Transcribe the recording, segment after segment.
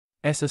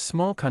As a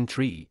small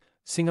country,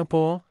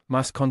 Singapore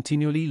must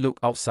continually look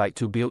outside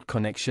to build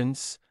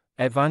connections,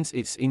 advance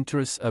its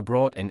interests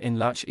abroad and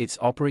enlarge its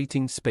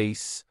operating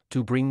space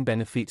to bring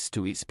benefits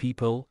to its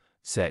people,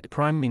 said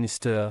Prime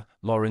Minister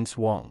Lawrence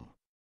Wong.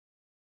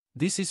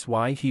 This is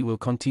why he will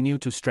continue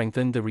to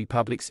strengthen the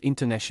Republic's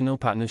international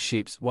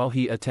partnerships while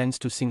he attends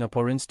to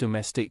Singaporeans'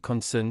 domestic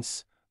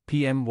concerns,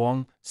 PM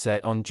Wong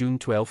said on June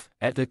 12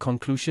 at the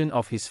conclusion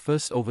of his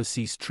first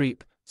overseas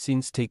trip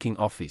since taking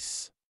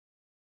office.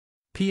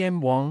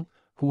 PM Wong,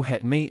 who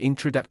had made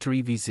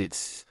introductory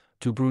visits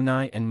to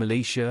Brunei and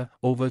Malaysia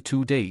over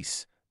 2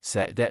 days,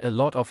 said that a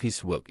lot of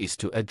his work is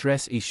to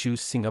address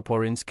issues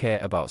Singaporeans care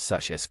about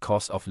such as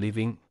cost of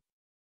living,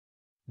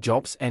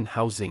 jobs and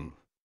housing.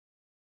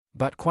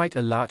 But quite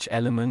a large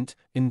element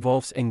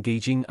involves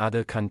engaging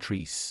other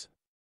countries.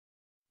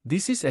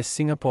 This is as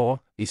Singapore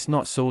is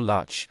not so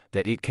large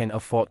that it can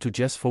afford to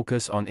just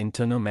focus on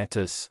internal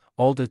matters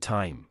all the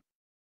time.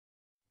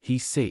 He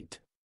said,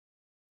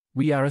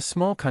 "We are a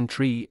small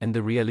country and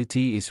the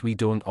reality is we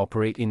don't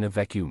operate in a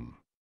vacuum.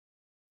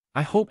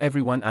 I hope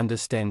everyone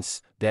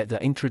understands that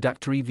the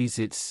introductory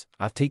visits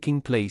are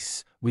taking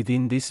place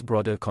within this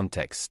broader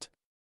context,"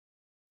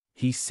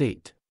 he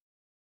said.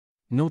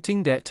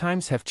 Noting that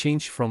times have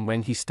changed from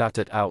when he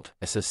started out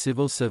as a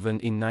civil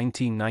servant in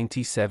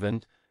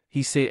 1997,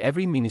 he said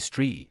every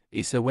ministry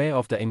is aware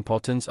of the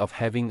importance of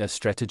having a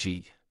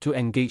strategy to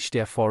engage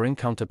their foreign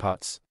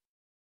counterparts,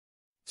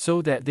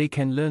 so that they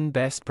can learn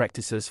best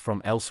practices from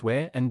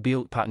elsewhere and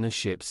build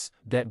partnerships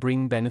that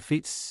bring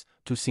benefits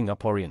to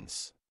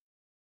Singaporeans.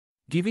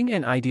 Giving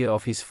an idea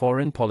of his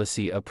foreign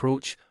policy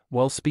approach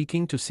while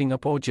speaking to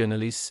Singapore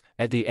journalists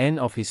at the end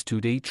of his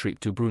 2-day trip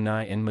to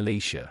Brunei and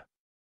Malaysia,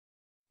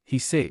 he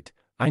said,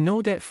 "I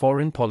know that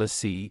foreign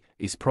policy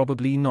is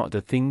probably not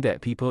the thing that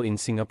people in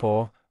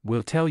Singapore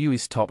will tell you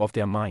is top of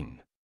their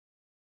mind.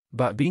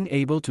 But being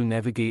able to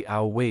navigate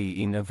our way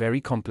in a very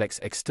complex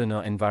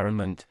external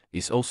environment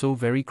is also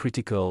very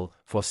critical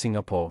for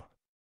Singapore.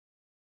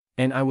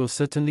 And I will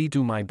certainly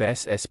do my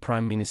best as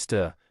Prime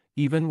Minister,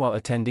 even while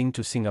attending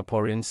to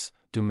Singaporeans'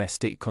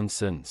 domestic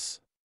concerns."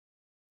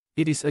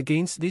 It is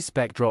against this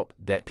backdrop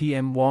that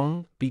PM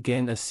Wong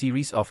began a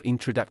series of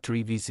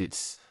introductory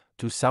visits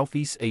to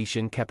Southeast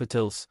Asian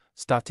capitals,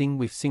 starting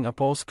with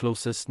Singapore's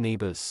closest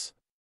neighbors,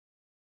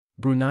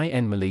 Brunei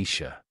and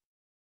Malaysia.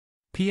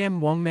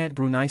 PM Wong met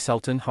Brunei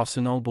Sultan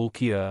Hassanal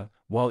Bolkiah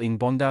while in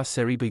Bandar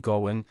Seri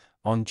Begawan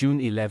on June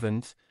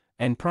 11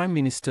 and Prime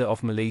Minister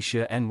of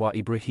Malaysia Anwar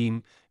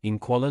Ibrahim in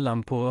Kuala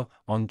Lumpur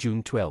on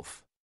June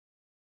 12.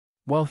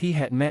 While he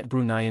had met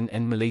Bruneian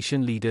and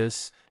Malaysian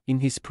leaders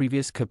in his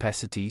previous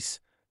capacities,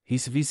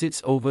 his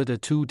visits over the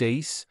 2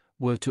 days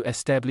were to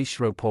establish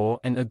rapport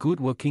and a good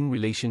working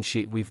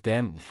relationship with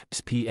them,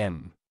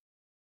 PM.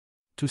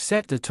 To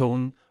set the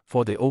tone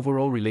for the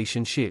overall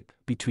relationship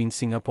between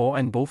Singapore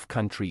and both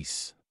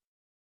countries.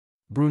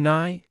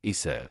 Brunei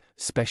is a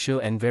special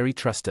and very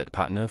trusted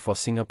partner for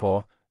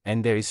Singapore,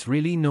 and there is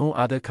really no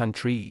other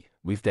country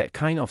with that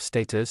kind of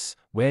status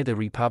where the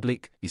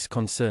Republic is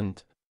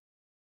concerned,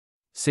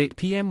 said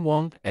PM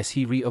Wong as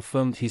he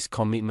reaffirmed his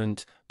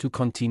commitment to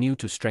continue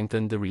to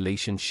strengthen the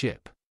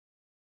relationship.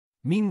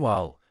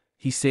 Meanwhile,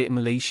 he said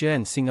Malaysia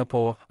and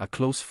Singapore are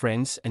close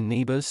friends and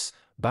neighbors,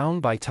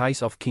 bound by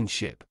ties of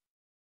kinship,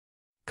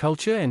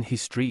 culture and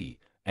history,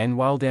 and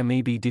while there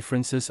may be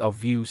differences of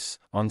views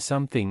on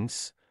some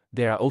things,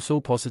 there are also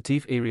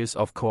positive areas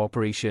of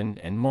cooperation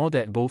and more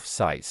that both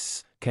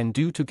sides can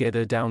do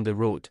together down the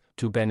road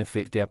to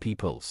benefit their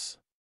peoples.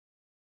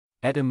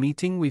 At a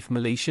meeting with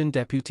Malaysian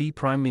Deputy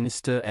Prime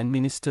Minister and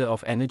Minister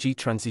of Energy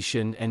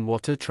Transition and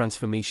Water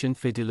Transformation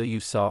Fadila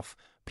Yusof,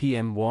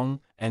 PM Wong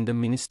and the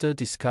minister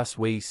discussed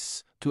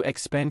ways to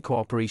expand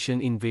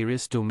cooperation in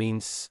various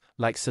domains,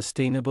 like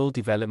sustainable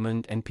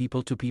development and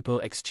people-to-people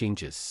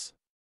exchanges.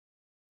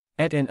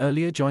 At an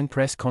earlier joint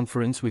press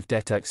conference with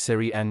Datuk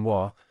Seri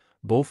Anwar,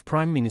 both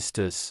prime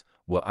ministers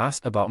were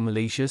asked about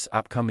Malaysia's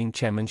upcoming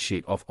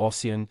chairmanship of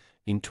ASEAN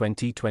in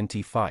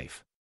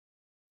 2025.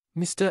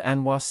 Mr.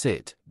 Anwar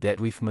said that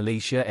with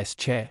Malaysia as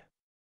chair,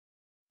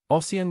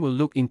 ASEAN will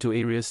look into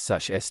areas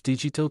such as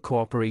digital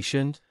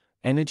cooperation,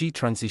 energy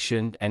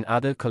transition and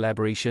other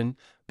collaboration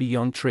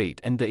beyond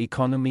trade and the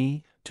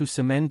economy to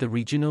cement the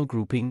regional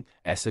grouping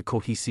as a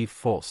cohesive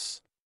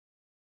force.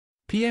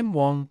 PM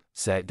Wong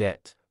said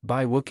that,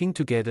 by working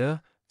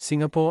together,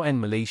 Singapore and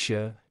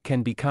Malaysia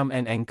can become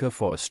an anchor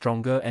for a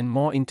stronger and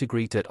more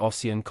integrated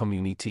ASEAN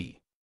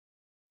community.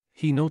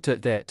 He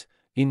noted that,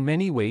 in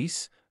many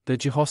ways, the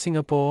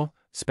Johor-Singapore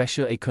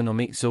Special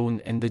Economic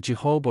Zone and the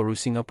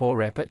Johor-Bahru-Singapore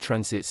Rapid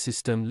Transit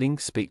System link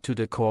speak to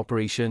the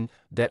cooperation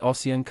that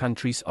ASEAN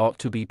countries ought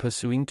to be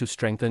pursuing to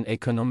strengthen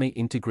economic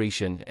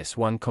integration as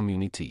one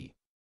community.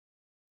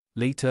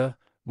 Later,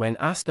 when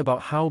asked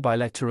about how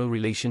bilateral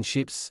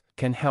relationships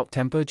can help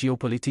temper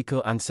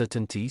geopolitical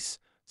uncertainties,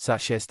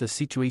 such as the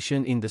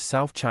situation in the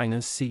South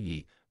China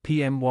Sea,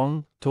 PM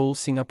Wong told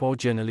Singapore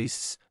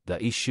journalists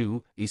the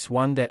issue is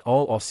one that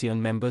all ASEAN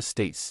member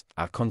states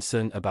are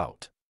concerned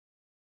about.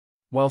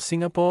 While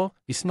Singapore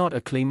is not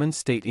a claimant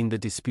state in the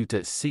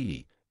disputed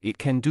sea, it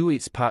can do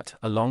its part,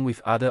 along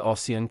with other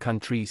ASEAN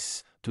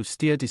countries, to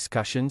steer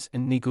discussions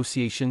and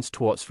negotiations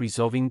towards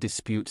resolving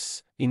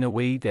disputes in a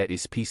way that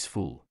is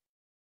peaceful,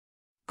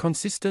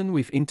 consistent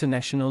with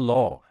international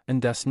law,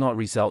 and does not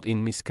result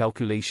in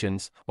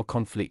miscalculations or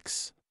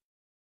conflicts.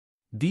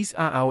 These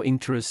are our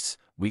interests,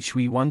 which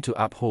we want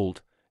to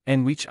uphold,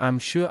 and which I'm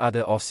sure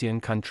other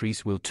ASEAN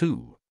countries will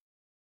too,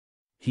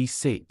 he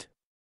said.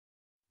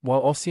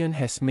 While ASEAN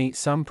has made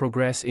some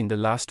progress in the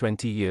last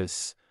 20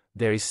 years,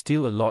 there is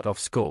still a lot of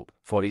scope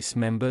for its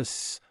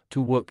members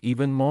to work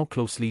even more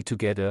closely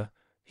together,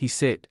 he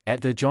said at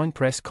the joint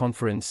press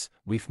conference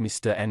with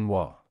Mr.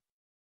 Anwar.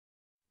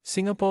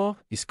 Singapore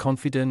is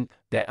confident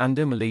that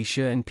under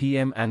Malaysia and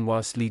PM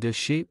Anwar's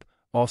leadership,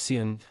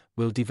 ASEAN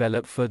will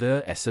develop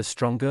further as a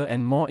stronger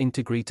and more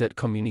integrated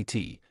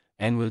community,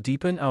 and will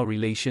deepen our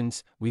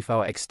relations with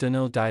our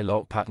external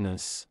dialogue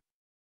partners,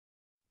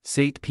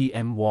 said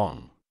PM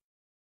Wong.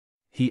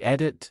 He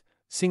added,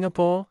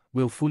 Singapore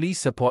will fully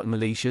support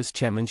Malaysia's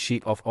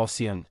chairmanship of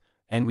ASEAN,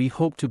 and we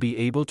hope to be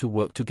able to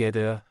work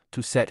together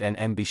to set an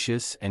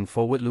ambitious and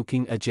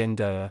forward-looking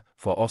agenda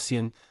for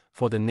ASEAN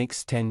for the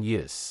next 10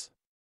 years.